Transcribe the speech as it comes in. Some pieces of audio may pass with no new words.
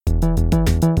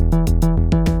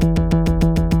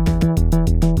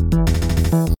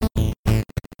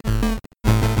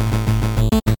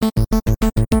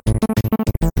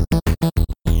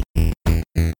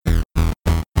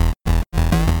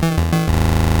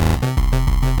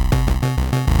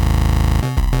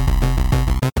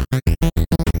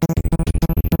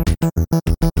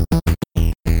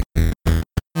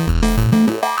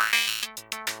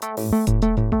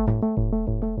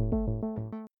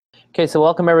Okay, so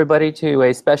welcome everybody to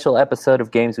a special episode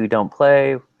of Games We Don't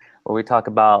Play, where we talk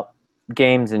about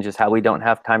games and just how we don't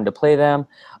have time to play them.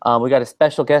 We got a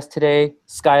special guest today,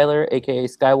 Skywlkr, aka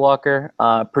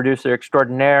Skywlkr, producer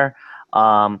extraordinaire,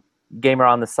 gamer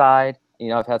on the side. You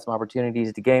know, I've had some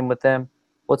opportunities to game with them.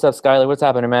 What's up, Skywlkr? What's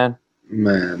happening, man?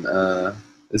 Man,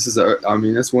 this is it's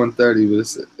 1:30,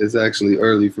 but it's actually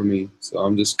early for me, so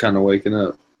I'm just kind of waking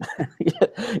up.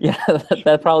 yeah,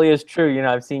 that probably is true. You know,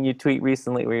 I've seen you tweet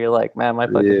recently where you're like, man, my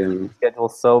fucking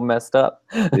schedule's so messed up.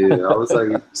 Yeah, I was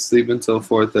like sleeping till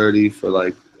 4:30 for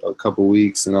like a couple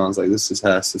weeks, and I was like, this just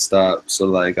has to stop. So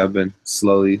like I've been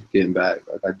slowly getting back.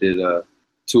 Like I did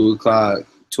 2 o'clock,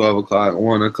 12 o'clock,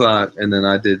 1 o'clock, and then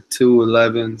I did 2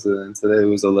 11s, and today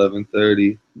was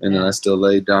 11:30, and then I still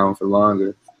laid down for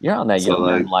longer. You're on that young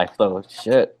man life though.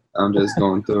 Shit. I'm just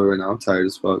going through it, and I'm tired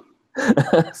as fuck.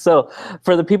 So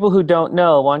for the people who don't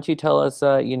know, why don't you tell us,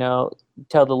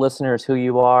 tell the listeners who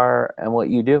you are and what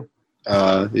you do?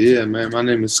 Yeah, man, my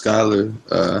name is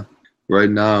Skywlkr. Right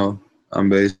now, I'm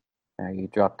based. You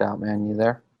dropped out, man. You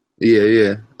there?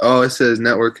 Yeah. Oh, it says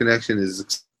network connection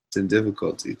is in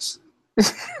difficulties.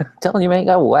 I'm telling you, man, you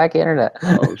got whack internet.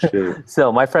 Oh, shit.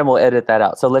 So my friend will edit that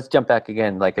out. So let's jump back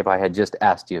again, like if I had just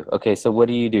asked you. Okay, so what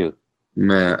do you do?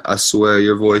 Man, I swear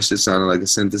your voice just sounded like a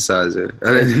synthesizer.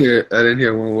 I didn't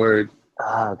hear one word.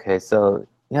 Okay, so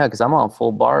yeah, because I'm on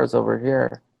full bars over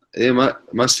here. Yeah,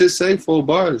 my shit say full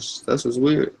bars. That's what's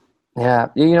weird. Yeah,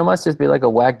 must just be like a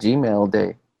whack Gmail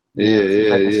day.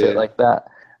 Yeah. Shit like that.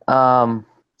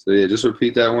 So yeah, just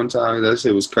repeat that one time. That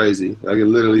shit was crazy. Like it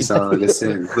literally sounded like a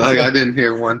synth. Like I didn't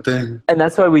hear one thing. And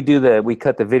that's why we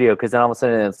cut the video, because then all of a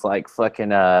sudden it's like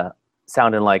fucking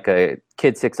sounding like a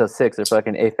Kid 606 or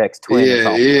fucking Aphex Twin.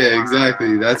 Yeah,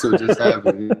 exactly. That's what just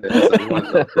happened. Yeah, like,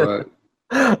 what the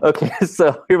fuck? Okay,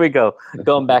 so here we go.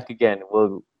 Going back again.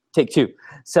 We'll take 2.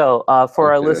 So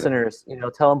for our listeners,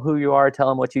 tell them who you are, tell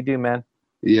them what you do, man.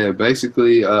 Yeah,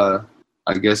 basically, I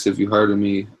guess if you heard of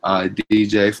me, I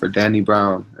DJ for Danny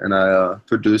Brown, and I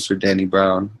produce for Danny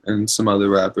Brown and some other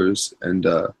rappers. And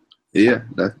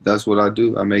that's what I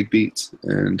do. I make beats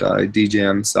and I DJ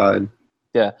on the side.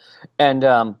 Yeah, and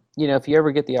if you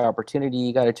ever get the opportunity,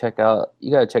 you got to check out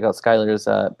Skywlkr's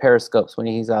Periscopes when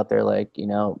he's out there, like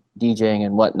DJing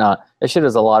and whatnot. That shit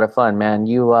is a lot of fun, man.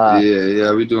 We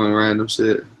doing random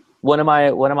shit. One of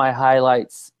my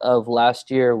highlights of last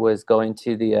year was going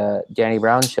to the Danny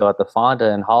Brown show at the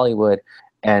Fonda in Hollywood,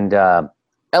 and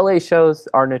LA shows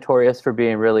are notorious for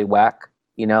being really whack.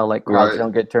 Like crowds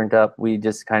don't get turned up. We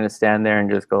just kind of stand there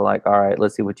and just go like, all right,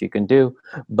 let's see what you can do.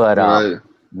 But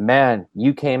man,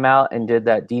 you came out and did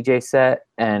that DJ set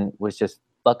and was just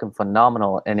fucking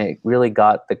phenomenal, and it really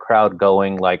got the crowd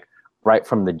going like right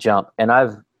from the jump. And I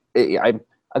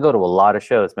go to a lot of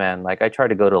shows, man. Like I try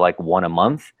to go to like one a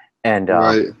month, and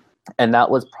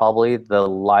that was probably the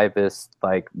livest,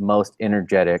 like most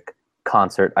energetic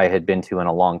concert I had been to in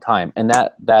a long time. And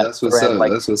that's thread,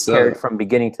 like, carried from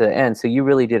beginning to the end. So you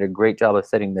really did a great job of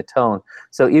setting the tone.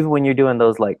 So even when you're doing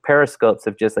those like periscopes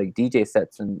of just like DJ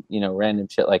sets and random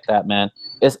shit like that, man,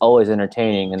 it's always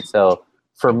entertaining. And so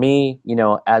for me,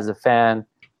 as a fan,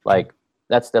 like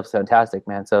that stuff's fantastic,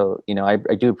 man. So I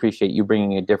do appreciate you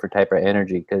bringing a different type of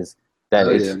energy, because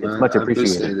it's much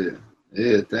appreciated.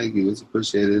 Yeah, thank you. It's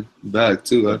appreciated back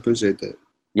too. I appreciate that.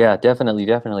 Yeah,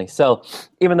 definitely. So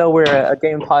even though we're a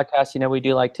gaming podcast, we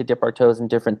do like to dip our toes in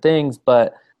different things.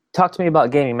 But talk to me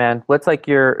about gaming, man. What's like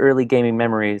your early gaming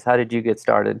memories? How did you get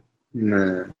started?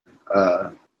 Man,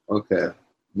 okay.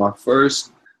 My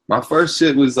first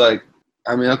shit was like,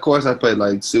 of course I played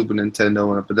like Super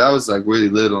Nintendo, but that was like really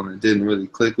little and it didn't really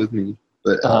click with me.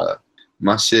 But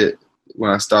my shit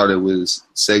when I started was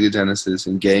Sega Genesis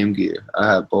and Game Gear.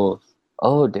 I had both.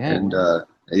 Oh, damn. And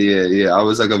yeah, I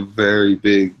was like a very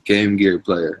big Game Gear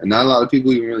player, and not a lot of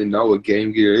people even really know what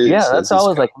Game Gear is. Yeah, that's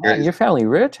always like, man, your family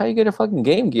rich? How you get a fucking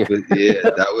Game Gear? But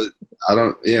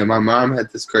my mom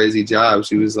had this crazy job.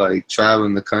 She was like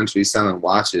traveling the country selling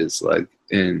watches, like,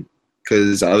 and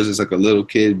because I was just like a little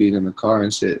kid being in the car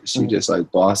and shit. She just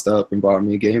like bossed up and bought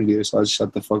me a Game Gear, so I just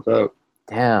shut the fuck up.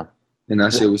 Damn. And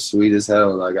that shit was sweet as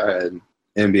hell. Like I had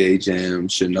NBA Jam,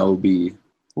 Shinobi.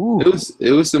 Ooh.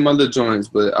 It was some other joints,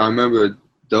 but I remember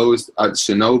those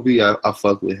Shinobi, I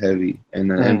fuck with heavy,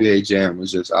 and then NBA Jam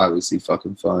was just obviously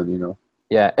fucking fun, you know.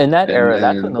 Yeah, in that era,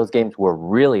 that's when those games were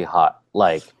really hot.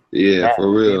 Like, yeah, man, for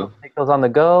real. Take those on the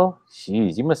go.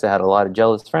 Jeez, you must have had a lot of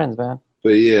jealous friends, man.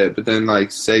 But yeah, but then like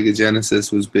Sega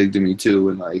Genesis was big to me too,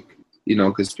 and like, you know,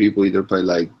 because people either play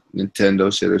like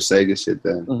Nintendo shit or Sega shit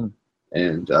then,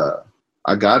 and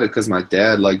I got it because my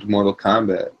dad liked Mortal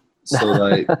Kombat, so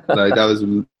like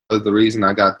that was the reason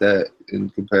I got that in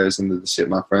comparison to the shit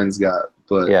my friends got.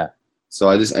 But yeah, so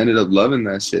I just ended up loving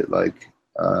that shit. Like,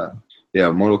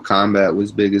 yeah, Mortal Kombat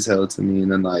was big as hell to me,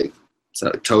 and then like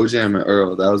Toe Jam and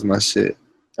Earl, that was my shit.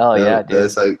 Oh yeah, dude.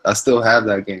 That's like I still have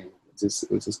that game. It's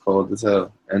just cold as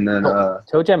hell. And then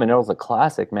Toe Jam and Earl's a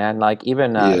classic, man. Like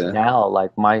even now,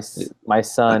 like my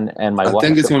son and my wife. I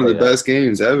think it's one of the best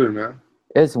games ever, man.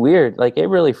 It's weird. Like it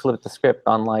really flipped the script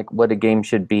on like what a game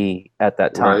should be at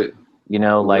that time. Right. You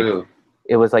know, like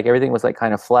it was like everything was like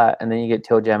kind of flat, and then you get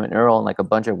Toe Jam and Earl, and like a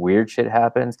bunch of weird shit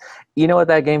happens. You know what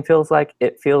that game feels like?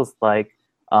 It feels like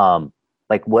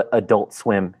what Adult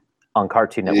Swim on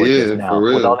Cartoon Network is now,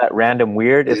 with all that random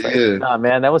weird. It's like, nah,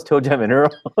 man, that was Toe Jam and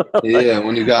Earl. Yeah,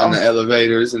 when you got in the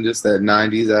elevators and just that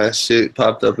 90s ass shit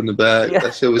popped up in the back,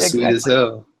 that shit was sweet as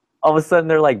hell. All of a sudden,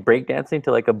 they're like breakdancing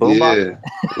to like a boombox.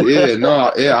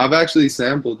 I've actually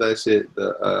sampled that shit.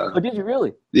 Oh, did you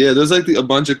really? Yeah, there's like a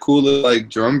bunch of cool like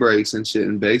drum breaks and shit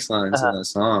and bass lines in that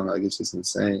song. Like it's just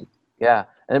insane. Yeah,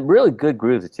 and really good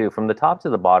grooves too, from the top to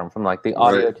the bottom, from like the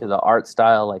audio to the art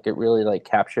style. Like it really like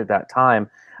captured that time.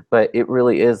 But it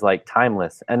really is like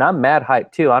timeless, and I'm mad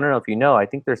hyped too. I don't know if you know. I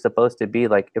think they're supposed to be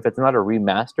like, if it's not a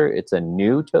remaster, it's a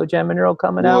new Toe Jam and Earl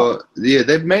coming out. Well, yeah,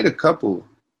 they've made a couple.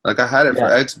 Like I had it for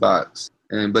Xbox,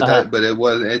 and but it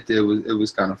wasn't. It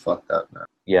was kind of fucked up, man.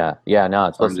 Yeah. No,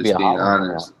 it's supposed to be a being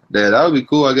honest. Yeah, that would be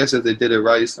cool. I guess if they did it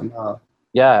right somehow.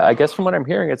 Yeah, I guess from what I'm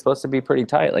hearing, it's supposed to be pretty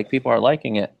tight. Like people are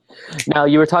liking it. Now,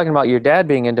 you were talking about your dad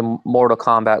being into Mortal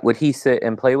Kombat. Would he sit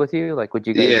and play with you? Like, would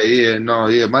you guys?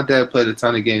 Yeah. My dad played a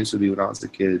ton of games with me when I was a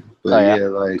kid.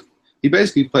 But like he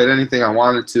basically played anything I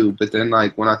wanted to. But then,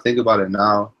 like when I think about it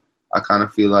now, I kind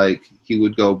of feel like he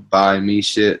would go buy me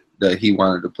shit that he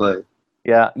wanted to play.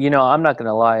 Yeah, you know, I'm not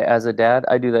gonna lie. As a dad,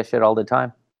 I do that shit all the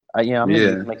time. I'm gonna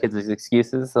use my kids as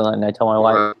excuses, and I tell my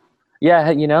wife.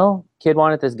 Yeah, you know, kid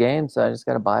wanted this game, so I just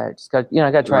got to buy it. I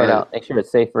got to try it out. Make sure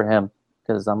it's safe for him,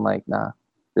 because I'm like, nah,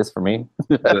 this for me.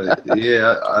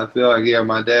 I feel like,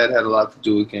 my dad had a lot to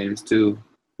do with games, too.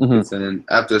 And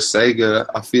after Sega,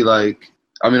 I feel like,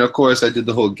 I mean, of course, I did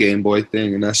the whole Game Boy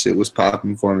thing, and that shit was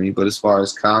popping for me. But as far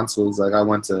as consoles, like, I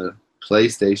went to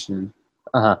PlayStation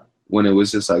when it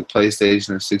was just, like,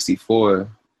 PlayStation or 64.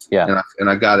 Yeah. And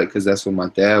I got it because that's what my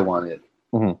dad wanted.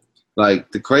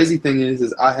 Like the crazy thing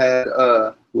is I had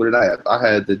what did I have? I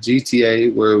had the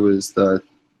GTA where it was the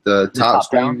top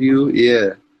screen view.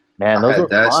 Yeah, man, I had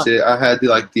that fun. Shit. I had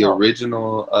the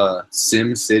original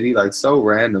Sim City. Like so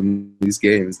random these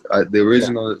games. The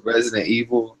original Resident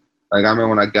Evil. Like I remember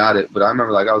when I got it, but I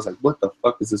remember like I was like, what the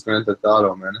fuck is this Grand Theft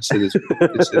Auto, man? This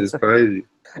shit is crazy.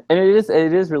 And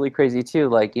it is really crazy too.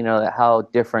 Like you know how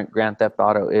different Grand Theft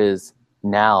Auto is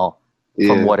now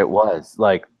from what it was.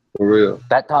 Like. For real.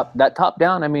 That top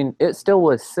down, I mean, it still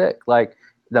was sick. Like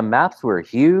the maps were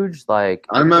huge. Like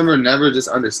I remember never just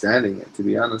understanding it, to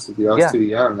be honest with you. I was too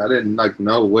young. I didn't like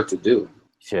know what to do.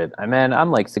 Shit.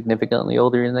 I'm like significantly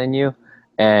older than you,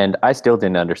 and I still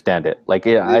didn't understand it. Like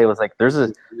I was like,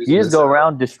 you just go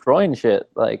around destroying shit.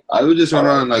 Like I would just run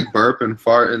around and like burp and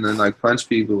fart and then like punch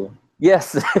people.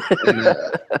 Yes. And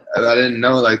I didn't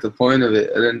know like the point of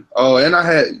it. And I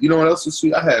had, you know what else was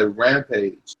sweet? I had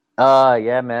Rampage.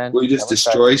 Yeah, man. Where you just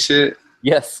destroy shit.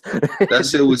 Yes. That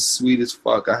shit was sweet as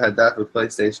fuck. I had that for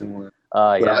PlayStation 1.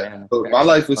 Man. But my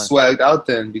life was swagged out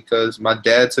then because my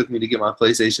dad took me to get my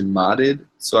PlayStation modded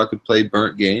so I could play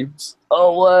burnt games.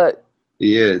 Oh, what?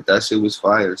 Yeah, that shit was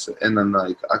fire. So, and then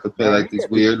like I could play like these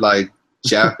weird like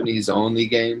Japanese only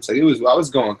games. Like I was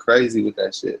going crazy with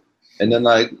that shit. And then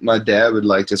like my dad would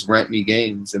like just rent me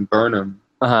games and burn them.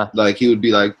 Like he would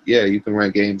be like, yeah, you can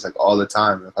rent games like all the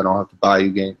time if I don't have to buy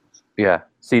you games. Yeah,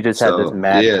 so you just had this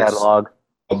mad catalog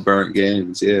of burnt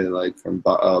games, like from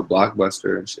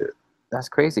Blockbuster and shit. That's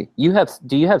crazy.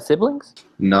 Do you have siblings?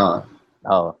 Nah.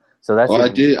 Oh, so that's. Well, I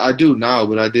do now,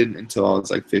 but I didn't until I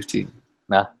was like 15.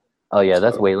 Nah. Oh yeah,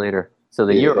 that's way later. So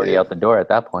then you're already out the door at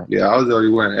that point. Yeah, I was already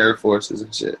wearing Air Forces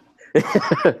and shit.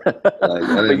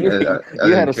 Like,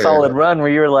 you had a solid run where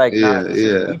you were like,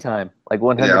 me time, like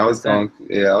 100%.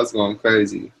 I was going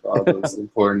crazy for all those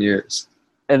important years.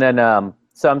 And then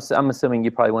so I'm assuming you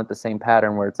probably went the same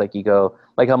pattern where it's like you go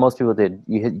like how most people did.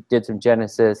 You did some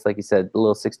Genesis, like you said, the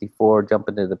little 64, jump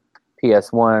into the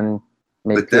PS1,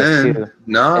 Made But then PS2.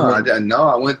 no,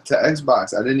 I went to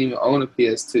Xbox. I didn't even own a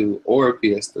PS2 or a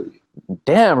PS3.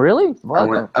 Damn, really? I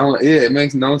went. Yeah, it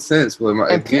makes no sense. But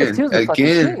And PS2 is a fucking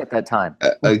thing at that time.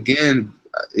 Again,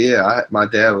 yeah. My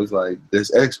dad was like,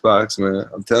 "This Xbox, man.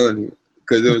 I'm telling you,"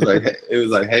 because it was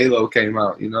like Halo came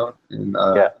out, you know, and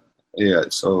Yeah. yeah.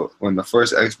 So when the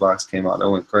first Xbox came out, I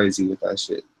went crazy with that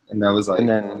shit, and that was like. And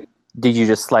then, did you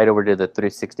just slide over to the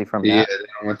 360 from Yeah, that? then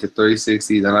I went to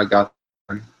 360. Then I got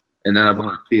one, and then I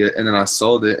bought a PS, and then I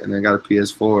sold it, and then got a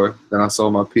PS4. Then I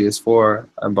sold my PS4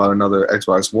 and bought another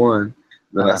Xbox One.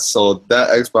 Then I sold that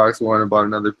Xbox One and bought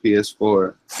another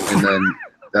PS4, and then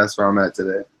that's where I'm at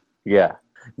today. Yeah.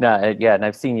 No, yeah, and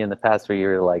I've seen you in the past where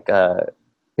you're like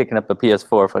picking up a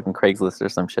PS4 fucking Craigslist or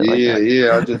some shit like that.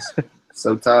 Yeah. I just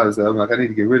sometimes I'm like, I need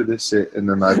to get rid of this shit, and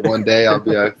then like one day I'll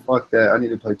be like, fuck that, I need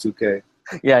to play 2K.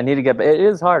 Yeah, I need to get. It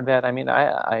is hard, man. I mean,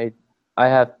 I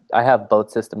have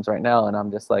both systems right now, and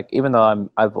I'm just like, even though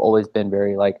I've always been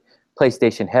very like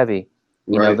PlayStation heavy.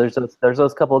 You know, there's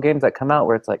those couple of games that come out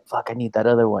where it's like, fuck, I need that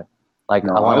other one. Like,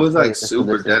 no, I was like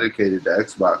super dedicated to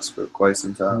Xbox for quite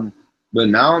some time, but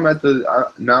now I'm at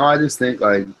now I just think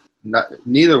like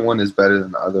neither one is better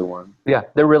than the other one. Yeah,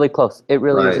 they're really close. It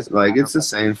really is. Just like it's the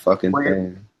same fucking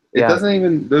thing. It doesn't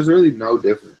even. There's really no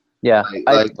difference. Yeah,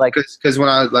 because when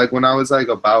I was like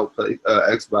about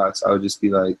Xbox, I would just be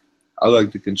like, I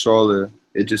like the controller.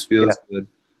 It just feels good.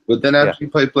 But then after you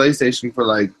play PlayStation for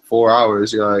like 4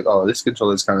 hours, you're like, oh, this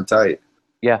controller is kind of tight.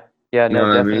 Yeah, you know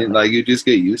what I mean? Like you just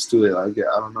get used to it. Like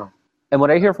I don't know. And what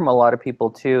I hear from a lot of people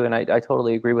too, and I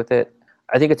totally agree with it.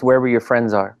 I think it's wherever your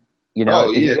friends are. You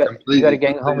know, you got a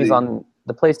gang of homies on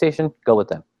the PlayStation, go with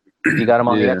them. You got them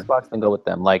on the Xbox, then go with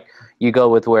them. Like you go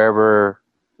with wherever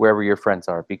your friends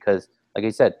are, because like I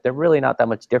said, they're really not that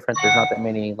much different. There's not that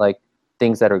many like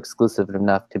things that are exclusive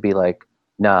enough to be like,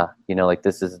 nah, you know, like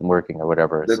this isn't working or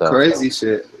whatever. The crazy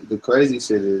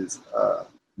shit is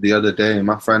the other day,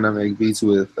 my friend I make beats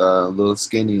with, Lil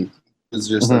Skinny, was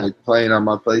just like playing on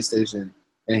my PlayStation,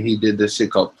 and he did this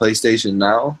shit called PlayStation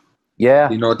Now.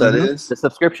 Yeah. You know what that is? The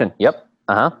subscription. Yep.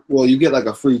 Well, you get like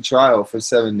a free trial for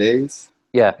 7 days.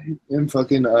 Yeah. And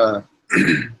fucking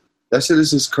that shit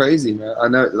is just crazy, man. I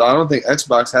don't think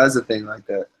Xbox has a thing like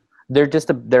that.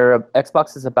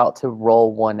 Xbox is about to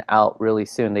roll one out really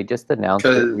soon. They just announced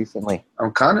it recently.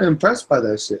 I'm kind of impressed by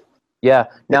that shit. Yeah.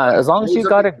 Now, as long as you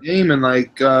got a game in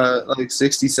like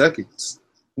 60 seconds.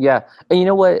 Yeah, and you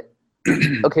know what?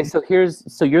 Okay, so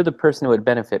you're the person who would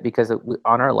benefit, because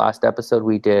on our last episode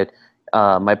we did,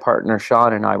 my partner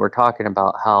Sean and I were talking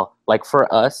about how, like,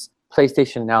 for us,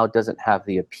 PlayStation Now doesn't have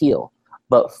the appeal.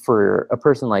 But for a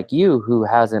person like you who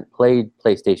hasn't played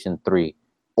PlayStation 3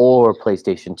 or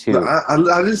PlayStation 2,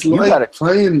 I just like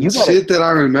playing shit that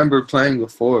I remember playing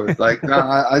before. Like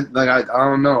I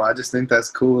don't know. I just think that's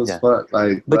cool as fuck.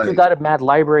 But you got a mad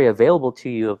library available to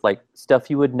you of like stuff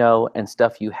you would know and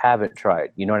stuff you haven't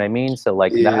tried. You know what I mean? So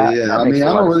like I mean,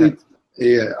 I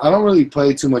don't really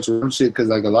play too much of shit, because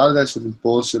like a lot of that shit is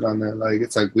bullshit on there. Like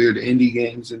it's like weird indie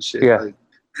games and shit. Yeah. Like,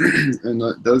 and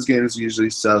those games usually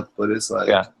suck, but it's like,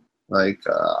 I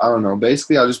don't know.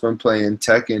 Basically, I've just been playing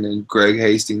Tekken and Greg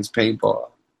Hastings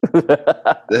paintball.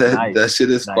 That shit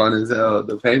is fun as hell.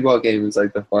 The paintball game is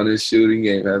like the funnest shooting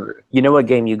game ever. You know what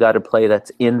game you got to play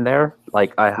that's in there?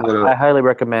 Like I highly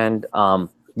recommend.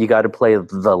 You got to play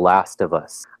The Last of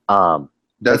Us.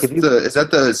 Is that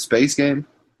the space game?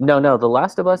 No. The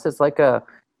Last of Us is like a.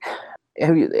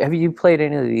 Have you played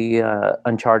any of the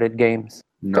Uncharted games?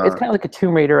 No. It's kind of like a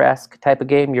Tomb Raider-esque type of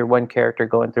game. You're one character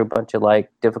going through a bunch of like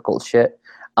difficult shit.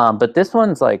 But this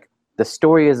one's like, the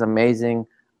story is amazing.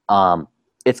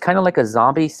 It's kind of like a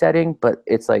zombie setting, but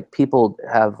it's like people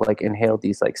have like inhaled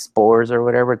these like spores or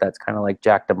whatever that's kind of like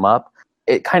jacked them up.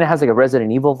 It kind of has like a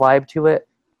Resident Evil vibe to it.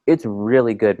 It's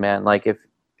really good, man. Like I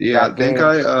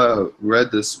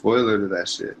read the spoiler to that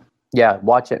shit. Yeah,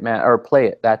 watch it, man, or play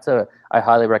it. I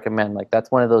highly recommend. Like that's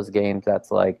one of those games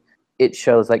that's like, it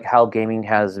shows like how gaming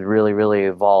has really, really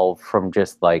evolved from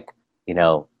just like, you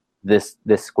know, this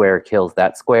square kills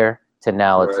that square to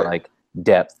now it's like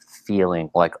depth, feeling,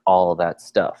 like all of that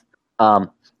stuff.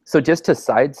 So just to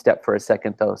sidestep for a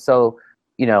second though, so,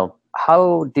 you know,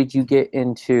 how did you get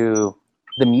into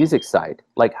the music side?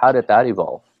 Like how did that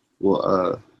evolve?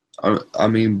 Well, I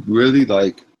mean, really,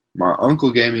 like my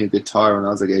uncle gave me a guitar when I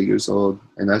was like 8 years old,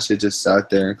 and that shit just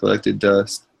sat there and collected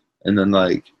dust. And then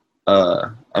like,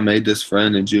 I made this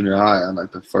friend in junior high on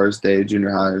like the first day of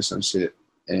junior high or some shit,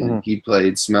 and he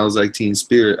played "Smells Like Teen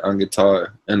Spirit" on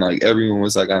guitar, and like everyone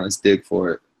was like on his dick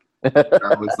for it.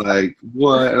 I was like,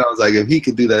 what? And I was like, if he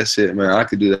could do that shit, man, I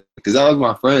could do that. Because that was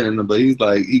my friend, but he's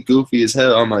like, he goofy as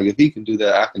hell. I'm like, if he can do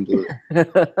that, I can do it.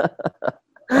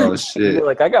 Oh, shit. You're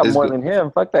like, I got more than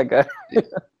him. Fuck that guy.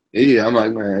 Yeah, I'm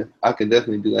like, man, I can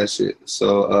definitely do that shit.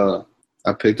 So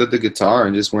I picked up the guitar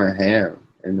and just went ham.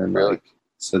 And then, like,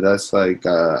 so that's like,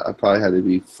 I probably had to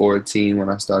be 14 when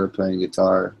I started playing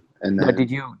guitar. And then,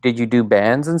 Now, did you do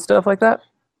bands and stuff like that?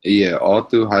 yeah, all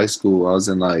through high school, I was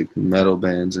in like metal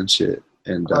bands and shit.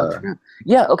 And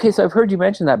yeah, okay, so I've heard you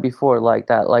mention that before, like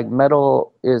that, like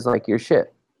metal is like your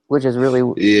shit, which is really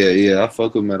yeah, I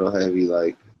fuck with metal heavy,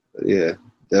 like, yeah,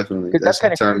 definitely. That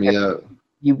should turn me up.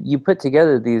 You put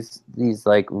together these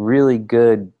like really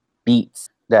good beats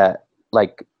that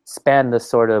like span the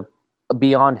sort of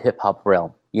beyond hip hop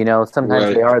realm. You know,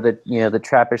 sometimes they are the the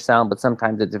trappish sound, but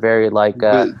sometimes it's very like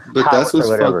but that's what's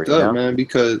whatever, fucked up, man.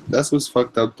 Because that's what's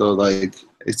fucked up though. Like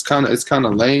it's kind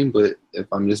of lame, but if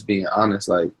I'm just being honest,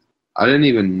 like I didn't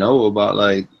even know about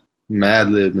like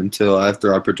Madlib until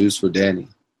after I produced for Danny.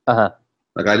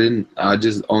 Like I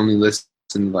just only listened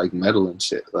to like metal and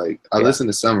shit. Like I listened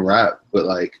to some rap, but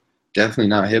like definitely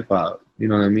not hip hop. You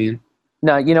know what I mean?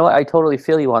 No, you know what? I totally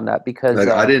feel you on that because like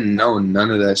I didn't know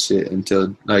none of that shit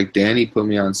until like Danny put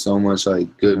me on so much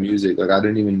like good music. Like I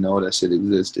didn't even know that shit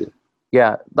existed.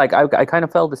 Yeah, like I kind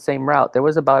of fell the same route. There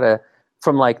was about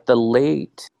from like the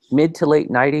mid to late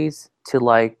 90s to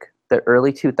like the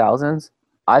early 2000s,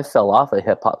 I fell off of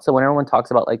hip hop. So when everyone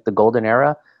talks about like the golden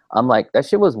era, I'm like, that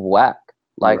shit was whack.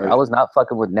 Like I was not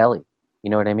fucking with Nelly. You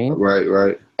know what I mean?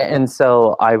 Right. And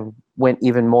so I went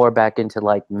even more back into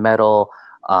like metal,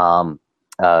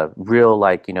 real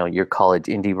like your college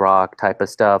indie rock type of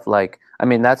stuff. Like I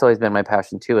mean that's always been my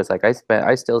passion too. It's like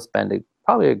I still spend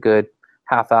probably a good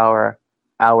half hour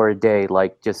a day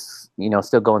like just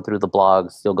still going through the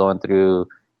blogs, still going through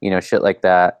shit like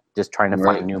that, just trying to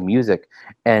find new music.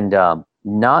 And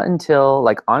not until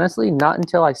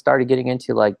I started getting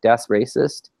into like Das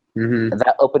Racist,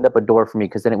 that opened up a door for me,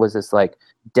 because then it was this like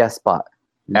Despot,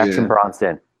 Action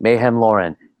Bronson, Mayhem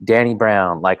Lauren, Danny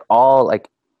Brown, like all like.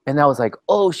 And I was like,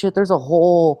 oh shit, there's a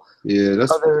whole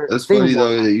that's funny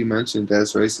though that you mentioned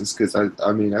Das Racist, because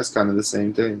I mean that's kind of the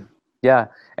same thing. Yeah,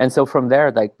 and so from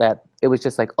there, like that, it was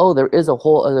just like, oh, there is a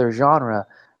whole other genre,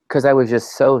 because I was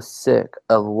just so sick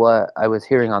of what I was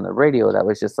hearing on the radio that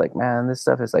was just like, man, this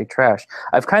stuff is like trash.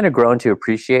 I've kind of grown to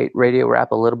appreciate radio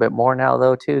rap a little bit more now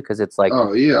though too, because it's like,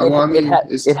 oh yeah, well I mean,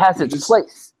 it has its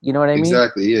place. You know what I mean?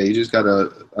 Exactly. Yeah, you just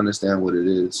gotta understand what it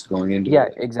is going into it. Yeah,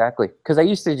 exactly. Because I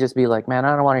used to just be like, man,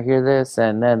 I don't want to hear this,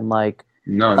 and then like,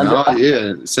 same.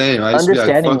 I used to be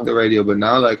like, fuck the radio, but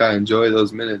now like I enjoy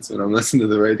those minutes when I'm listening to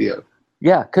the radio.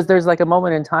 Yeah, because there's like a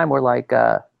moment in time where like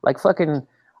fucking,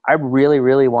 I really,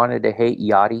 really wanted to hate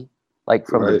Yachty, like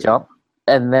from the jump,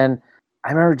 and then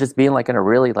I remember just being like in a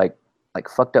really like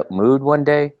fucked up mood one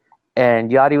day, and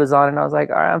Yachty was on, and I was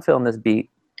like, all right, I'm feeling this beat.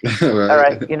 All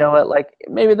right, you know what? Like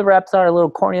maybe the raps are a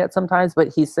little corny at sometimes, but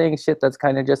he's saying shit that's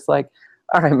kind of just like,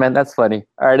 all right, man, that's funny.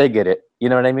 All right, I get it. You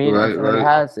know what I mean? Right.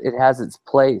 It has its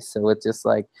place. So it's just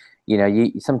like,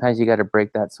 you sometimes you got to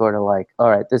break that sort of like, all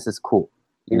right, this is cool.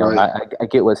 I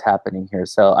get what's happening here.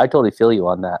 So I totally feel you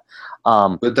on that.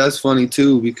 But that's funny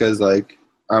too, because like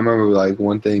I remember like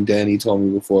one thing Danny told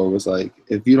me before was like,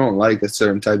 if you don't like a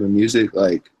certain type of music,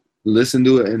 like listen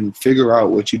to it and figure out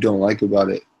what you don't like about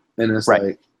it. And it's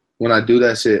like, when I do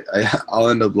that shit, I'll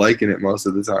end up liking it most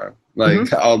of the time.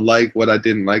 Like I'll like what I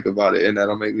didn't like about it, and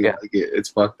that'll make me like it. It's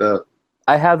fucked up.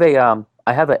 I have a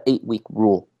 8-week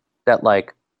rule that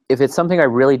like if it's something I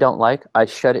really don't like, I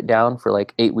shut it down for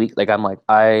like 8 weeks. Like I'm like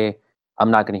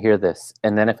I'm not gonna hear this,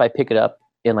 and then if I pick it up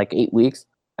in like 8 weeks,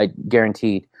 I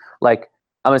guaranteed. Like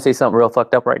I'm gonna say something real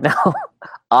fucked up right now.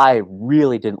 I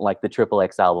really didn't like the Triple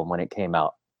X album when it came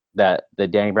out. The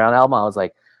Danny Brown album, I was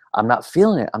like, I'm not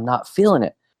feeling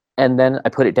it. And then I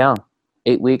put it down.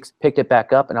 8 weeks, picked it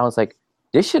back up, and I was like,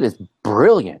 this shit is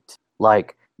brilliant.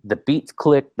 Like, the beats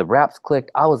clicked, the raps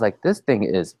clicked. I was like, this thing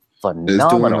is phenomenal.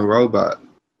 It's doing a robot.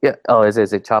 Yeah. Oh, is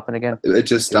it chopping again? It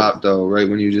just stopped, though, right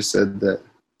when you just said that.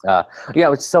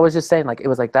 So I was just saying, like, it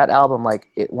was like that album, like,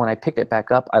 when I picked it back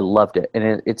up, I loved it.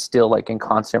 And it's still, like, in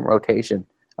constant rotation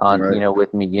on,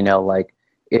 with me, like,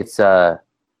 it's,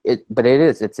 but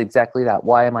it's exactly that.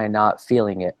 Why am I not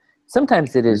feeling it?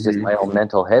 Sometimes it is just my own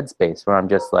mental headspace where I'm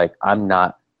just like, I'm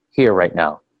not here right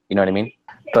now. You know what I mean?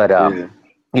 But,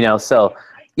 so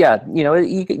yeah,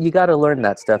 you got to learn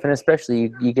that stuff. And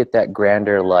especially you get that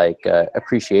grander, like,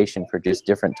 appreciation for just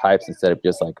different types instead of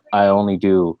just like, I only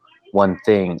do one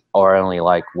thing or I only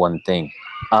like one thing.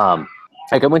 Like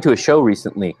I went to a show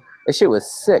recently. This shit was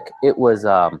sick. It was,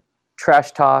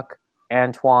 Trash Talk,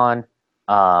 Antoine,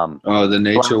 Oh, the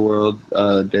Nature World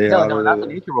day No, out no, or not the whatever.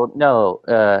 Nature World. No,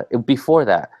 before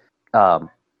that.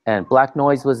 And Black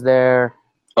Noise was there.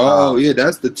 Oh yeah,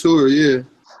 that's the tour. Yeah,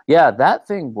 Yeah, that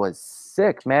thing was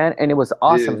sick, man. And it was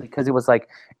awesome yeah, because it was like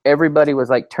everybody was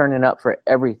like turning up for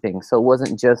everything. So it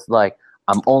wasn't just like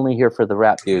I'm only here for the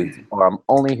rap dudes or I'm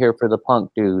only here for the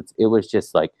punk dudes. It was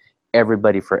just like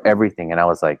everybody for everything. And I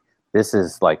was like, this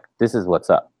is what's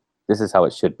up. This is how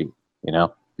it should be, you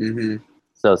know? hmm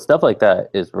So stuff like that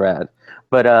is rad.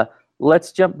 But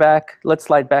let's jump back. Let's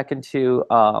slide back into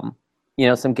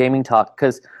some gaming talk.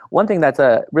 Because one thing that's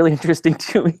really interesting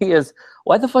to me is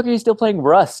why the fuck are you still playing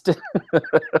Rust?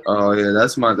 Oh yeah, I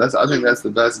think that's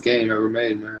the best game ever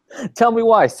made, man. Tell me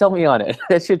why. Sell me on it.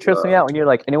 That shit trips me Uh, out when you're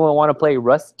like, anyone want to play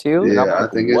Rust too? And I'm yeah, I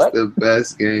like, think it's what? the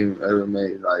best game ever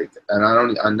made. Like, and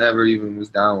I never even was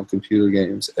down with computer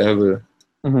games ever.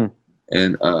 Hmm.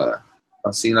 And I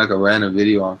seen like a random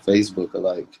video on Facebook of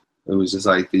like it was just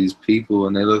like these people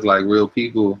and they looked like real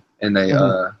people and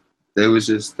they was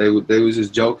just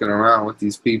joking around with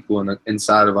these people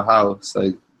inside of a house,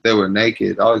 like they were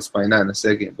naked. I'll explain that in a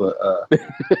second, but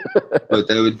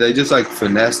they just like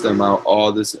finessed them out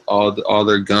all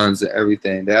their guns and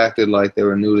everything. They acted like they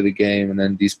were new to the game, and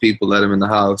then these people let them in the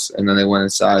house, and then they went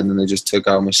inside and then they just took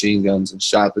out machine guns and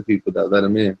shot the people that let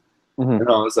them in. Hmm. And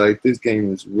I was like, this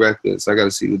game is reckless. I got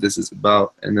to see what this is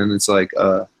about. And then it's like,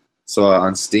 so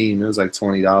on Steam, it was like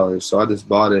 $20. So I just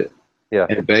bought it. Yeah.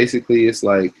 And basically, it's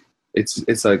like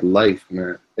life,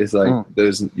 man. It's like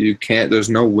there's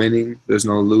no winning, there's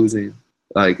no losing.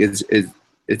 Like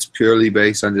it's purely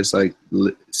based on just like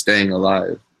staying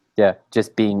alive. Yeah,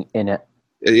 just being in it.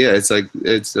 Yeah,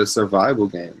 it's a survival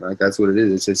game. Like that's what it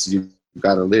is. It's just you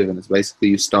gotta live, and it's basically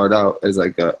you start out as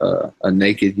like a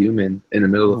naked human in the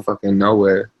middle of fucking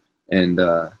nowhere, and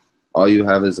all you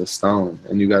have is a stone,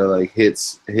 and you gotta like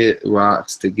hit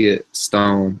rocks to get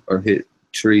stone or hit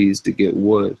trees to get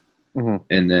wood,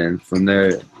 and then from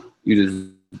there you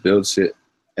just build shit,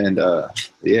 and and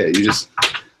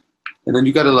then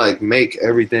you gotta like make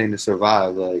everything to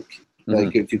survive, like.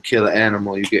 Like if you kill an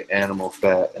animal, you get animal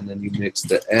fat, and then you mix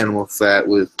the animal fat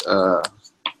with I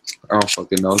don't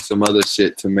fucking know, some other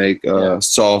shit to make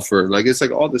sulfur. Like it's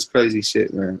like all this crazy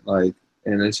shit, man. Like,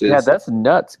 and it's just that's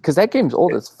nuts. Because that game's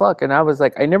old as fuck, and I was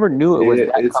like, I never knew it was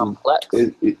that complex.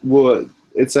 Well,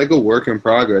 it's like a work in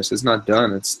progress. It's not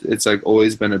done. It's like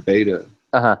always been a beta.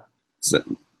 So,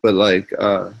 but like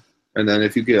and then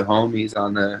if you get homies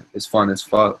on there, it's fun as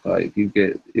fuck. Like if you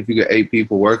get 8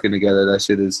 people working together, that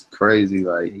shit is crazy.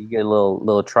 Like you get a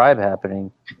little tribe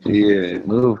happening. Yeah.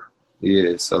 Move.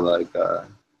 Yeah. So like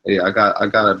yeah, I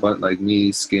got a bunch like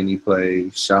me, Skinny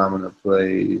plays, Shamana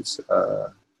plays,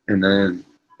 and then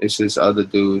it's just other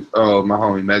dudes. Oh, my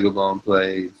homie Megabone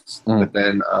plays. But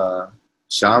then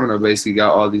Shamana basically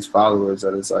got all these followers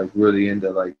that is like really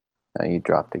into like. Oh, you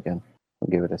dropped again. We'll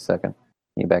give it a second.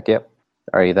 You back? Yep.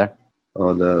 Are you there?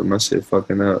 Oh, my shit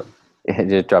fucking up. It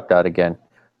just dropped out again.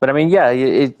 But I mean, yeah,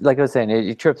 it like I was saying,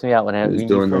 it trips me out when it's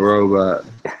doing the robot.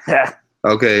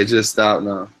 Okay, it just stopped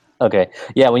now. Okay,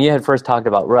 yeah, when you had first talked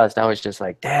about Rust, I was just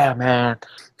like, damn, man,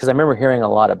 because I remember hearing a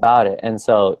lot about it, and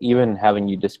so even having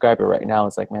you describe it right now,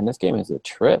 it's like, man, this game is a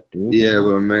trip, dude. Yeah,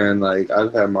 but man, like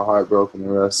I've had my heart broken in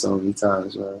Rust so many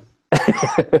times, man.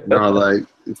 No, like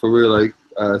for real, like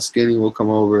Skinny will come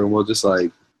over and we'll just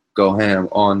like go ham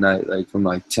all night, like from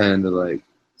like 10 to like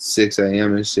 6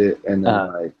 a.m. and shit, and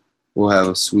then like we'll have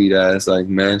a sweet ass like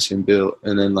mansion built,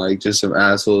 and then like just some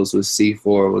assholes with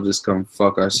C4 will just come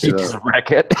fuck our shit up.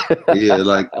 Wreck it. Yeah,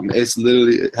 like it's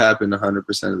literally happened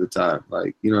 100% of the time.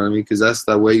 Like you know what I mean? Because that's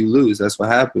the way you lose. That's what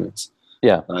happens.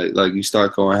 Yeah. Like you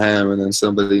start going ham, and then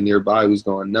somebody nearby who's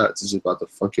going nuts is about to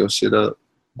fuck your shit up.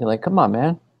 You're like, come on,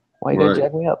 man, why you gonna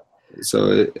jack me up?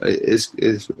 So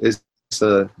it's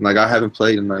like I haven't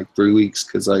played in like 3 weeks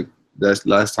because like that's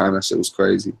last time that shit was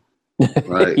crazy.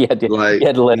 Like, you had to let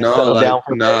it settle down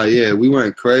for yeah, we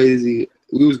went crazy.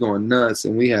 We was going nuts,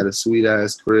 and we had a sweet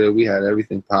ass crib. We had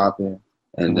everything popping,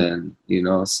 and then you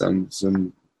know some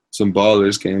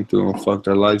ballers came through and fucked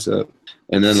our lives up.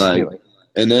 And then like,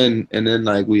 and then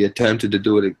like we attempted to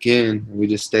do it again. And we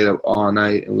just stayed up all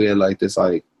night, and we had like this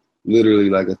like literally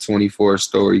like a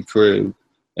 24-story crib.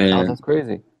 And that's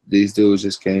crazy. These dudes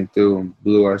just came through and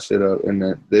blew our shit up, and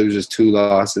then there was just 2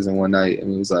 losses in one night,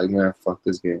 and we was like, man, fuck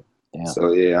this game. Yeah.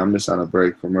 So yeah, I'm just on a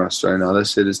break from Rust right now. That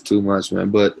shit is too much, man.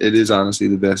 But it is honestly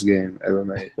the best game ever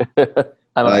made.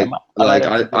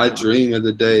 I dream of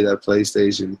the day that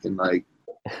PlayStation can like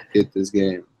get this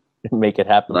game, make it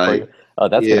happen for you. Oh,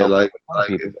 that's like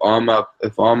if all my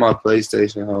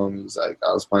PlayStation homies like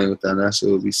I was playing with them, that shit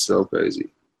would be so crazy.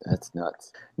 That's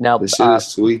nuts. Now the shit is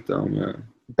sweet though, man.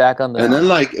 back on the. And then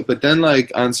but then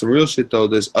on some real shit though,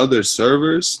 there's other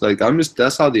servers. Like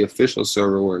that's how the official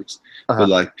server works. But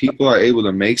like people are able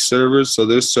to make servers. So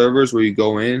there's servers where you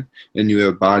go in and you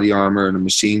have body armor and a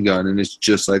machine gun, and it's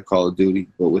just like Call of Duty,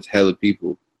 but with hella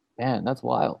people. Man, that's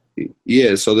wild.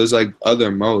 Yeah, so there's like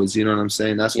other modes. You know what I'm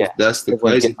saying? That's the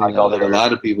crazy thing. Like, a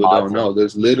lot of people don't know.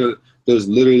 There's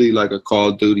literally like a Call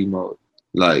of Duty mode.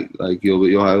 Like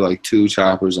you'll have like 2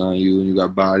 choppers on you, and you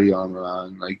got body armor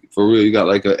on. Like for real, you got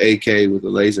like an AK with a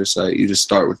laser sight. You just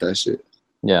start with that shit.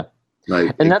 Yeah.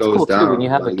 Like, and that's cool too when you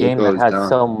have a game that has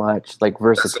so much like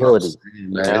versatility.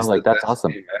 That's like that's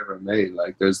awesome. Game ever made.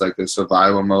 Like there's like the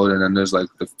survival mode, and then there's like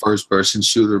the first person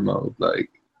shooter mode. Like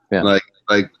man,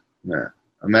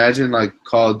 imagine like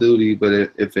Call of Duty, but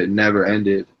if it never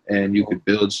ended and you could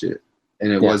build shit,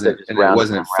 and it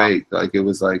wasn't fake. Like it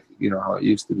was like how it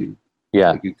used to be.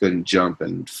 Yeah, like you couldn't jump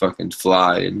and fucking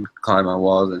fly and climb on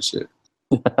walls and shit.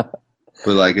 But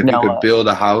like if you could build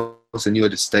a house and you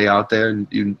had to stay out there, and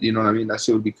you know what I mean, that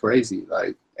shit would be crazy.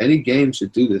 Like any game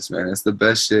should do this, man. It's the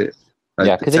best shit.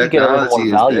 Like, because you get a little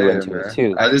more value into it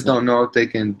too. I just don't know if they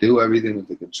can do everything with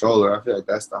the controller. I feel like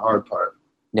that's the hard part.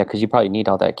 Yeah, because you probably need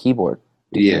all that keyboard.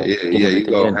 Yeah. You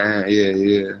go hand,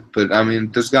 yeah. But I mean,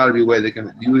 there's got to be a way they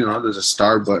can. There's a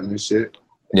start button and shit.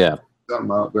 Yeah.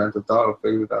 Something out. Grand Theft Auto,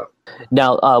 figure it out.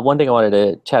 Now, one thing I wanted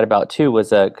to chat about too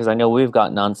was because I know we've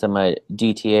gotten on some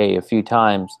GTA a few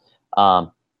times.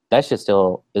 That shit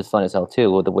still is fun as hell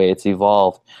too, with the way it's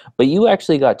evolved. But you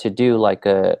actually got to do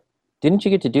didn't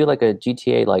you get to do like a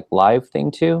GTA like live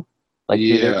thing too? Like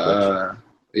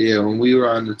when we were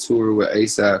on the tour with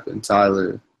ASAP and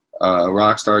Tyler,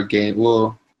 Rockstar Game.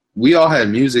 Well, we all had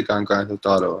music on Grand Theft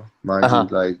Auto, mind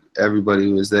you. Like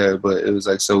everybody was there, but it was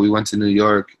like so we went to New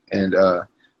York and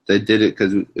they did it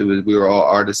because we were all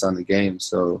artists on the game.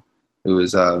 So it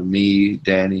was me,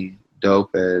 Danny,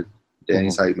 Dopehead,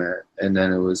 Danny's hype man, and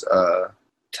then it was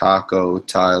Taco,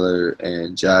 Tyler,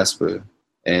 and Jasper,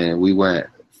 and we went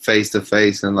face to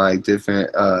face in like different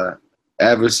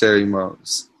adversary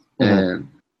modes and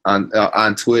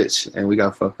on Twitch, and we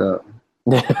got fucked up.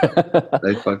 They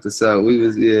fucked us up. We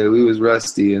was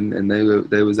rusty, and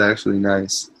they was actually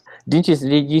nice. Did you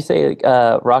say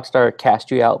Rockstar cast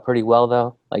you out pretty well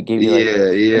though? Like gave you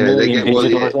they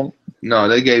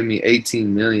gave me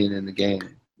 18 million in the game.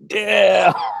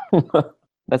 Yeah.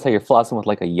 That's how you're flossing with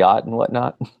like a yacht and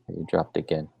whatnot. You dropped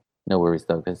again. No worries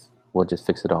though, because we'll just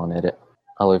fix it all in edit.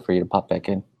 I'll wait for you to pop back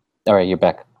in. All right, you're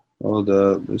back. Hold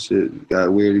up, this shit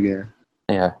got weird again.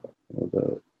 Yeah. Hold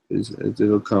up.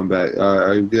 It'll come back.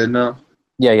 Are you good now?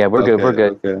 Yeah, we're good. We're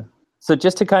good. Okay. So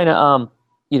just to kind of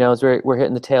as we're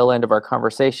hitting the tail end of our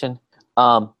conversation,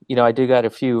 I do got a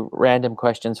few random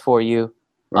questions for you.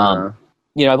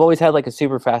 I've always had like a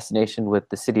super fascination with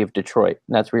the city of Detroit,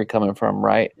 and that's where you're coming from,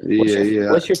 right?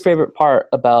 What's your favorite part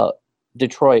about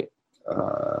Detroit?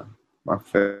 My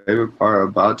favorite part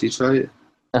about Detroit?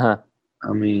 I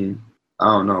mean, I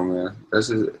don't know, man. That's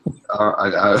just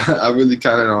I really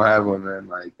kind of don't have one, man.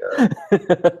 Like,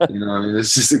 what I mean?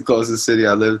 It's just the closest city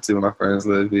I live to. My friends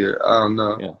live here. I don't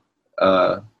know. Yeah.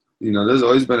 There's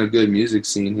always been a good music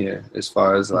scene here, as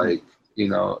far as like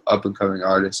up and coming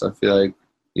artists. I feel like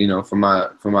from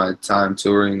my time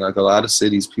touring, like a lot of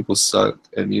cities, people suck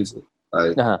at music.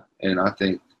 Like, and I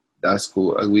think that's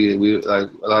cool. Like, we like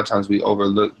a lot of times we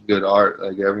overlook good art.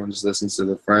 Like everyone just listens to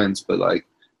their friends, but like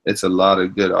it's a lot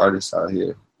of good artists out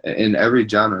here in every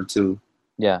genre too.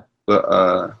 Yeah. But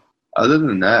other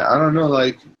than that, I don't know.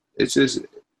 Like it's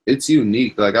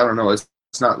unique. Like I don't know. It's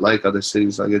not like other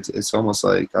cities. Like it's almost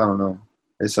like I don't know.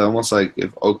 It's almost like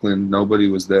if Oakland, nobody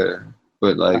was there,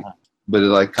 but like. But it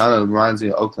like kind of reminds me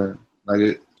of Oakland. Like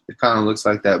it kind of looks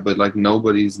like that, but like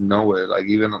nobody's nowhere. Like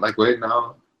even like right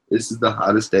now, this is the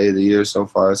hottest day of the year so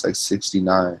far. It's like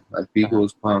 69. Like people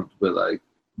is pumped, but like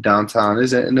downtown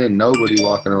isn't, and then nobody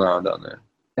walking around down there.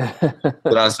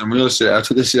 But on some real shit,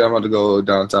 after this shit, I'm about to go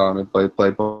downtown and play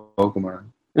Pokemon.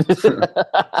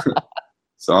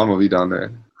 So I'm gonna be down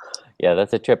there. Yeah,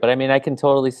 that's a trip. But I mean, I can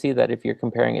totally see that if you're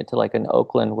comparing it to like an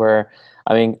Oakland where,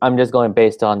 I mean, I'm just going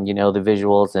based on, the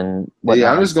visuals and whatnot.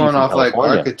 Yeah, I'm just going off like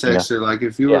architecture. Like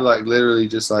if you were like literally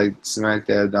just like smack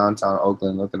dab downtown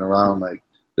Oakland looking around, like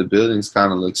the buildings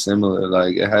kind of look similar.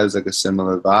 Like it has like a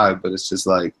similar vibe, but it's just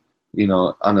like,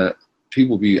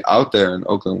 people be out there in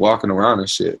Oakland walking around and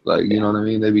shit. Like, you know what I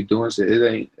mean? They be doing shit.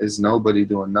 It's nobody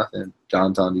doing nothing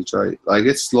downtown Detroit. Like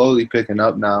it's slowly picking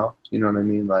up now. You know what I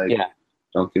mean? Like,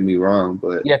 don't get me wrong,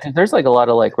 but because there's like a lot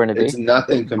of like renovation. It's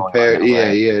nothing compared.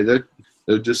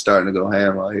 They're just starting to go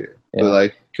ham out here. Yeah. But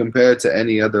like compared to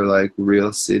any other like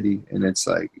real city, and it's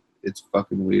like it's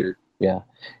fucking weird. Yeah,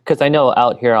 because I know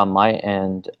out here on my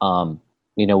end,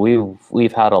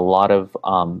 we've had a lot of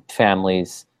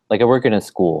families. Like I work in a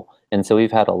school, and so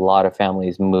we've had a lot of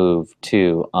families move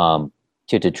to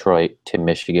Detroit, to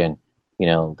Michigan,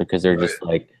 because they're Right. just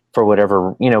like, for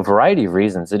whatever, variety of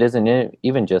reasons. It isn't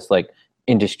even just like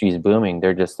industry's booming.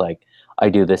 They're just like, I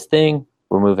do this thing,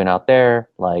 we're moving out there.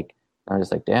 Like, I'm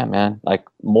just like, damn, man, like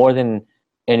more than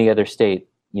any other state,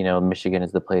 Michigan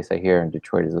is the place I hear, and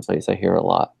Detroit is the place I hear a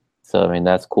lot. So, I mean,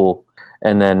 that's cool.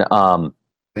 And then,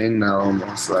 Thing now,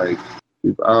 almost like,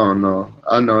 I don't know.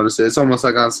 I noticed it. It's almost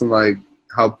like on some like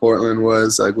how Portland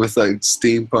was like with like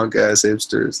steampunk ass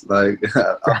hipsters. Like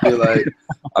I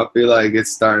feel like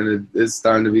it's starting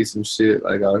to be some shit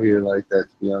like out here like that.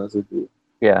 To be honest with you.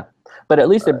 yeah, but at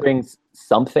least it brings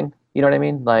something. You know what I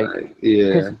mean? Like,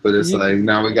 yeah, but it's like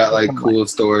now we got like cool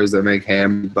stores that make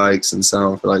hand bikes and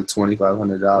sell them for like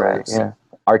 $2,500. Right, yeah,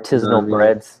 artisanal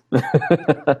breads.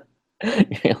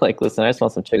 You're like, listen, I just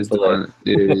want some Chick-fil-A.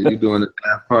 Yeah, you're doing the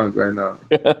Daft Punk right now.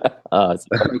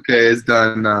 Okay, it's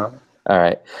done now. All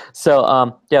right.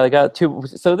 So, yeah, I got two.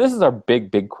 So this is our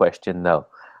big question, though,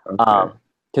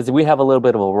 because we have a little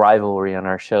bit of a rivalry on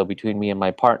our show between me and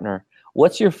my partner.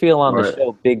 What's your feel on the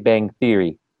show Big Bang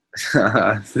Theory?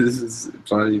 This is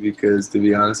funny because, to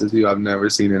be honest with you, I've never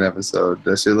seen an episode.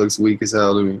 That shit looks weak as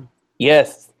hell to me.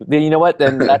 Yes. You know what?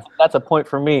 Then that's a point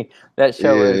for me. That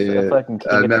show is fucking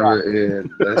king of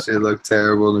that shit looked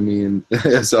terrible to me, and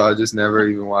so I just never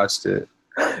even watched it.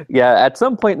 Yeah, at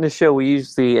some point in the show, we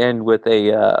usually end with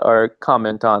or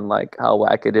comment on like how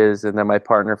whack it is, and then my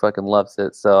partner fucking loves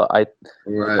it. So I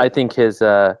think his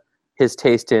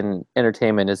taste in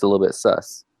entertainment is a little bit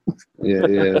sus. Yeah,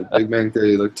 Big Bang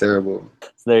Theory looked terrible.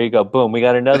 So there you go, boom, we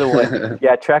got another one.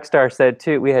 Yeah, Trackstar said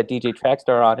too. We had DJ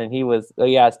Trackstar on, and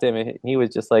we asked him, and he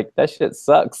was just like, "That shit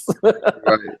sucks."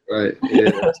 Right.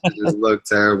 Yeah, it just looked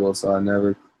terrible. So I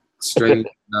never streamed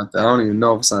nothing. I don't even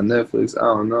know if it's on Netflix. I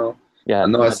don't know. Yeah, I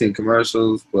know I've seen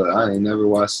commercials, but I ain't never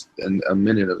watched a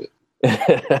minute of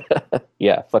it.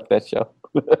 Yeah, fuck that show.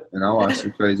 And I watched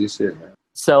some crazy shit, man.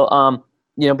 So,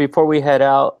 before we head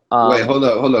out, wait, hold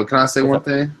up. Can I say one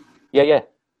thing? Yeah.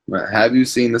 Man, have you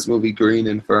seen this movie Green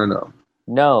Inferno?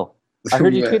 No, I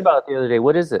heard you tweet about it the other day.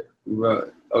 What is it? Right.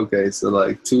 Okay, so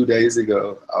like 2 days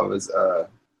ago,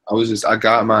 you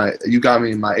got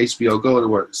me my HBO Go to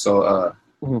work, so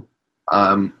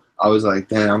I was like,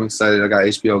 damn, I'm excited. I got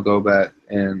HBO Go back.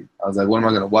 And I was like, what am I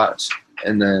going to watch?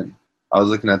 And then I was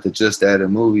looking at the just added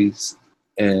movies.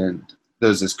 And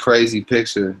there's this crazy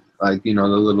picture. Like, the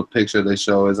little picture they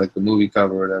show is like the movie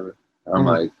cover or whatever. And I'm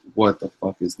like, what the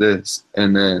fuck is this?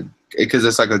 And then, because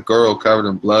it's like a girl covered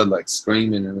in blood, like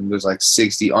screaming. And there's like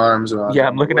 60 arms around. Yeah,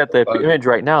 I'm looking at the image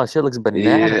right now. Shit looks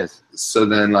bananas. Yeah. So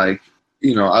then, like,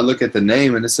 I look at the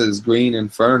name and it says Green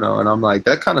Inferno, and I'm like,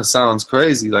 that kind of sounds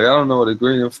crazy. Like, I don't know what a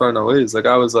Green Inferno is. Like,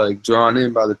 I was like drawn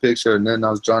in by the picture, and then I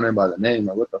was drawn in by the name.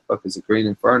 Like, what the fuck is a Green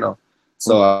Inferno?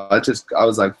 So I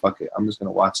was like, fuck it, I'm just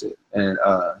gonna watch it. And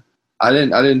I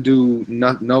didn't do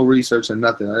no research or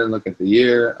nothing. I didn't look at the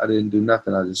year. I didn't do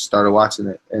nothing. I just started watching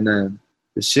it, and then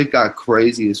the shit got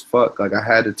crazy as fuck. Like, I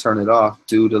had to turn it off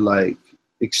due to like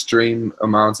extreme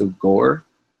amounts of gore.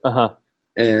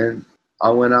 And I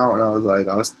went out and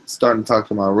I was starting to talk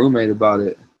to my roommate about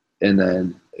it, and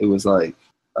then it was like,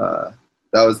 that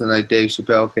was the night Dave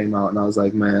Chappelle came out, and I was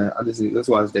like, man, let's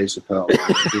watch Dave Chappelle.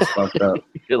 It's just fucked up.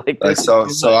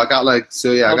 So I got like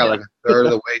a third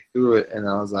of the way through it, and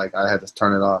I was like, I had to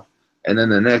turn it off. And then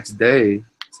the next day,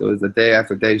 so it was the day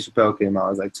after Dave Chappelle came out, it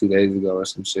was like 2 days ago or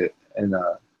some shit, and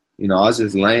I was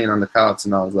just laying on the couch,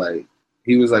 and I was like,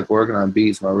 he was like working on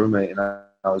beats, my roommate, and I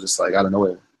was just like, out of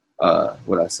nowhere.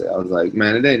 What I said, I was like,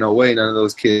 man, it ain't no way none of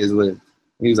those kids live. And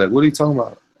he was like, what are you talking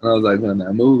about? And I was like, man,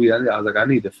 that movie, I was like, I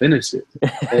need to finish it.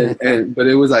 But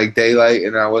it was like daylight,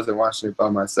 and I wasn't watching it by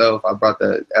myself. I brought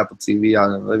the Apple TV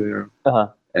out in the living room.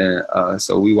 And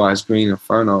so we watched Green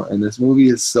Inferno, and this movie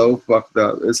is so fucked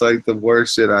up. It's like the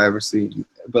worst shit I ever seen.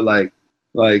 But like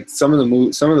some of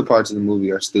the parts of the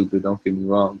movie are stupid, don't get me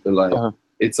wrong. But like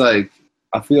it's like,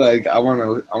 I feel like I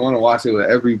wanna watch it with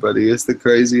everybody. It's the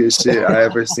craziest shit I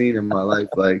ever seen in my life.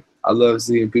 Like, I love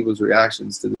seeing people's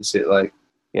reactions to this shit. Like,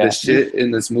 the shit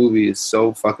in this movie is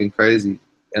so fucking crazy.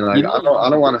 And like, I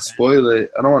don't want to spoil it.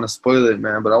 I don't want to spoil it,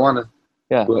 man. But I want to.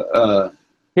 Yeah. But,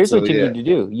 here's what you need to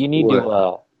do. You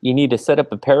need to set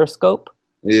up a Periscope.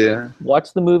 Yeah.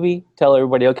 Watch the movie. Tell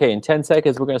everybody, okay, in 10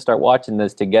 seconds we're gonna start watching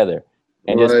this together,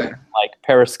 and just like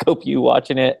Periscope you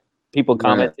watching it. People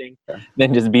commenting,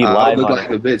 then just be live. I look like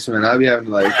a bitch, man. I be having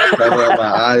to like cover up my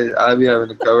eyes. I be having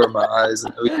to cover my eyes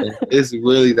and everything. It's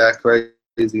really that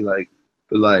crazy. Like,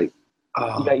 but like,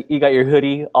 you got your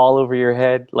hoodie all over your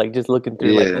head, like just looking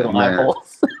through like little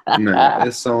eyeballs. Man,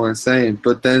 it's so insane.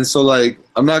 But then, so like,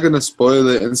 I'm not gonna spoil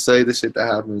it and say the shit that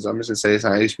happens. I'm just gonna say it's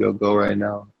on HBO Go right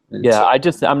now. And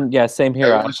Yeah, same here.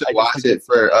 Everyone should watch it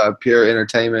for pure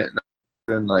entertainment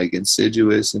and like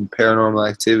Insidious and Paranormal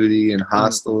Activity and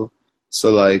Hostel.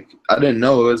 So like, I didn't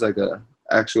know it was like a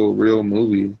actual real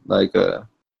movie, like a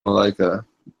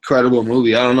credible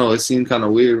movie. I don't know. It seemed kind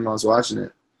of weird when I was watching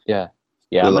it. Yeah.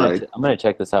 Yeah, I'm gonna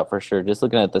check this out for sure. Just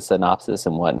looking at the synopsis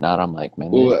and whatnot, I'm like,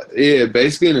 man. Well, yeah,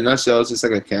 basically in a nutshell, it's just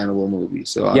like a cannibal movie.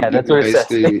 So yeah, that's what it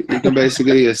says. You can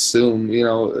basically assume,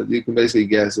 you can basically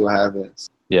guess what happens.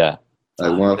 Yeah,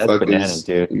 like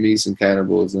motherfuckers meet some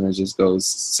cannibals and it just goes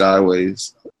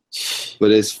sideways.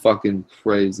 But it's fucking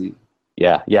crazy.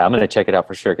 Yeah, I'm gonna check it out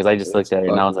for sure because I just looked at it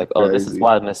and I was like, oh, this is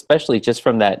wild, and especially just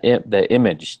from that the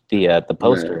image, the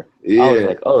poster. Yeah. I was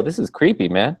like, oh, this is creepy,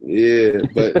 man. Yeah,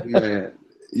 but man.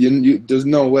 You there's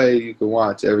no way you can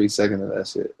watch every second of that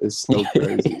shit. It's so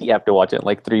crazy. You have to watch it in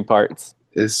like 3 parts.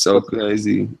 It's so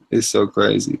crazy. It's so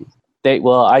crazy.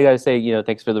 Well, I gotta say,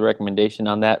 thanks for the recommendation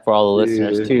on that for all the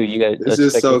listeners too. You guys, let's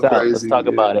check this out. Let's talk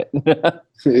about it. Yeah,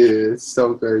 it's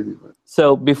so crazy. Man.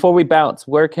 So before we bounce,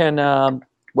 where can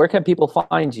people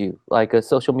find you, like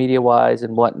social media wise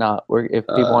and whatnot? Where if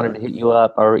people wanted to hit you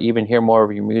up or even hear more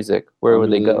of your music, where would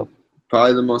they go?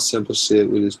 Probably the most simple shit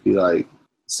would just be like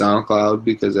SoundCloud,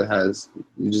 because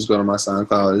you just go to my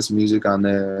SoundCloud, there's music on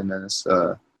there, and then it's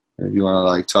if you want to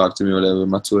like talk to me or whatever,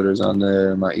 my Twitter's on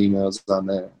there, my email's on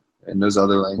there, and there's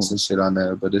other links and shit on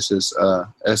there, but it's just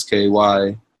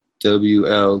SKYWLKR.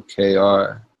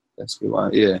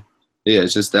 Yeah,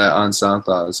 it's just that on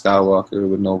SoundCloud, Skywlkr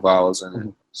with no vowels in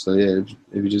it. So yeah,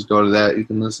 if you just go to that, you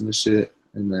can listen to shit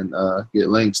and then get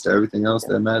links to everything else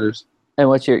that matters. And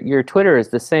what's your Twitter is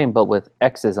the same, but with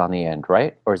X's on the end,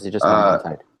 right? Or is it just on one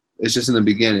side? It's just in the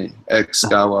beginning, X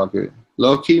Skywlkr.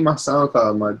 Low key, my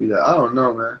SoundCloud might be that. I don't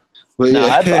know, man. But no,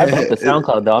 I put the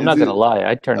SoundCloud though. I'm not gonna lie,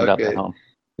 I turned it up at home.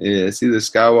 Yeah, it's either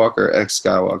Skywlkr or X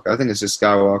Skywlkr. I think it's just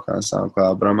Skywlkr on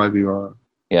SoundCloud, but I might be wrong.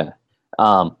 Yeah.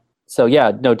 So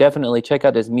yeah, no, definitely check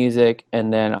out his music,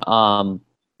 and then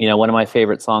one of my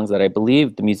favorite songs that I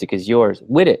believe the music is yours.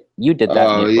 With It, you did that.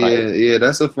 Oh yeah, right? Yeah,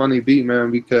 that's a funny beat, man,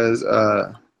 because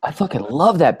I fucking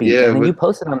love that beat. Yeah, and then you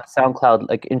posted on the SoundCloud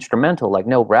like instrumental, like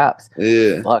no raps.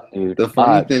 Yeah. Fuck, dude. The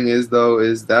funny thing is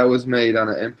that was made on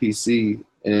an MPC,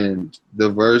 and the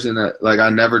version that I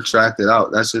never tracked it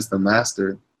out. That's just the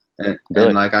master. And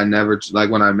like I never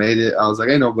when I made it, I was like,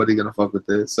 ain't nobody gonna fuck with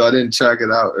this. So I didn't track it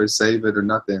out or save it or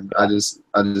nothing. I just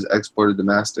exported the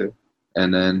master,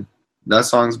 and then that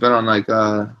song's been on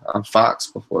on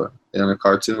Fox before in a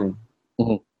cartoon.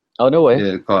 Mm-hmm. Oh no way!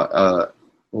 Yeah, called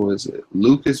what was it?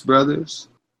 Lucas Brothers.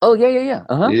 Oh yeah.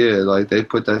 Yeah, they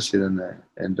put that shit in there,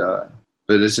 and but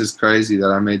it's just crazy that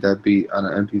I made that beat on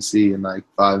an MPC in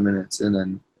 5 minutes, and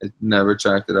then it never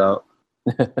tracked it out.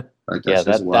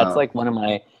 That's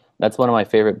that's one of my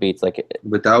favorite beats.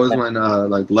 But that was when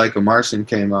Like a Martian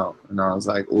came out, and I was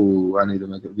like, ooh, I need to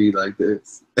make a beat like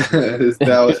this.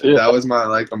 that was my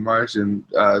Like a Martian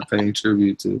paying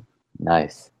tribute to.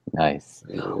 Nice. Yeah.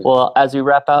 Well, as we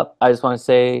wrap up, I just want to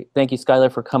say thank you,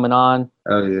 Skywlkr, for coming on,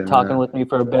 talking with me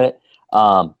for a bit.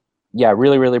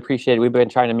 Really, really appreciate it. We've been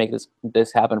trying to make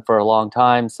this happen for a long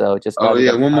time, so just.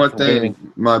 One more thing.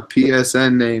 Gaming. My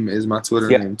PSN name is my Twitter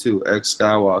name too, X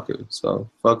Skywlkr. So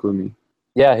fuck with me.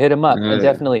 Yeah, hit him up. Yeah. And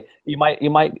definitely, you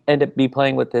might end up be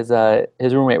playing with his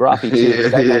roommate Rafi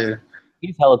too.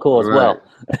 He's hella cool as well.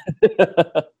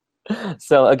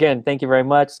 So again, thank you very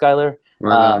much, Skywlkr.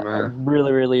 I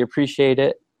really, really appreciate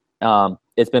it.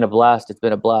 It's been a blast.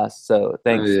 So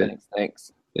thanks.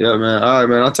 Yeah, man. All right,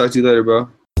 man. I'll talk to you later, bro.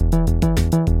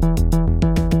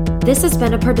 This has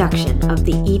been a production of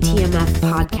the ETMF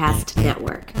Podcast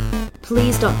Network.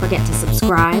 Please don't forget to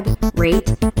subscribe,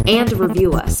 rate, and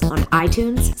review us on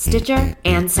iTunes, Stitcher,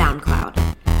 and SoundCloud.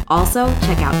 Also,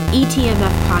 check out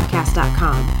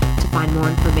etmfpodcast.com to find more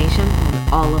information on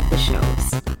all of the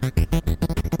shows.